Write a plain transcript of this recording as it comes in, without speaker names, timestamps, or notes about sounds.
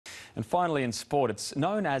And finally in sport, it's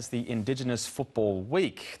known as the Indigenous Football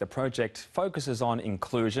Week. The project focuses on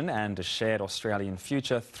inclusion and a shared Australian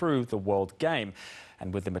future through the world game.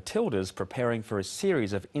 And with the Matildas preparing for a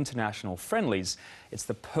series of international friendlies, it's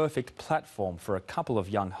the perfect platform for a couple of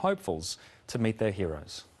young hopefuls to meet their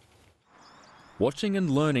heroes. Watching and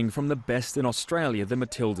learning from the best in Australia, the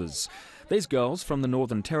Matildas. These girls from the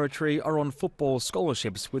Northern Territory are on football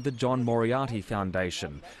scholarships with the John Moriarty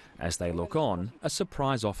Foundation. As they look on, a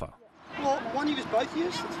surprise offer. Well, one of you both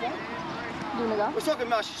years, that's fine. Do you want to go? We're talking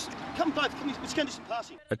about, come both, let's go do some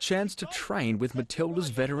passing. A chance to train with Matilda's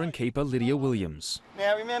veteran keeper Lydia Williams.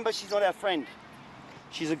 Now remember, she's not our friend.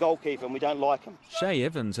 She's a goalkeeper and we don't like him. Shay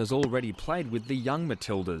Evans has already played with the young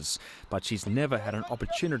Matildas, but she's never had an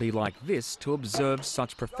opportunity like this to observe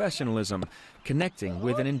such professionalism, connecting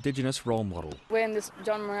with an Indigenous role model. We're in this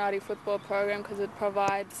John Moriarty football program because it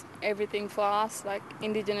provides everything for us, like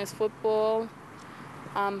Indigenous football,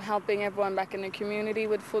 helping everyone back in the community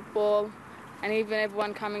with football, and even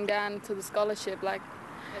everyone coming down to the scholarship, like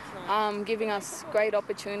giving us great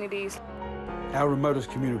opportunities. Our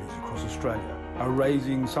remotest communities across Australia are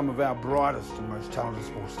raising some of our brightest and most talented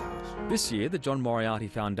sports stars. This year, the John Moriarty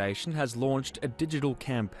Foundation has launched a digital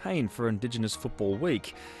campaign for Indigenous Football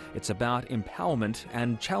Week. It's about empowerment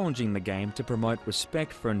and challenging the game to promote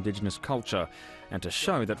respect for Indigenous culture and to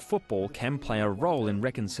show that football can play a role in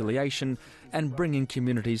reconciliation and bringing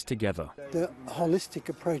communities together. The holistic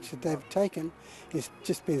approach that they've taken has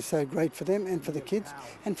just been so great for them and for the kids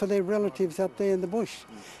and for their relatives up there in the bush.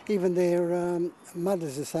 Even their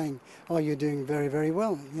mothers are saying, oh, you're doing very, very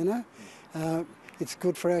well, you know. It's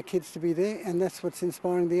good for our kids to be there, and that's what's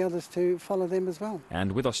inspiring the others to follow them as well.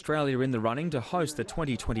 And with Australia in the running to host the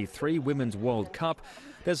 2023 Women's World Cup,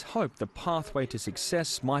 there's hope the pathway to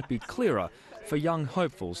success might be clearer for young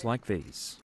hopefuls like these.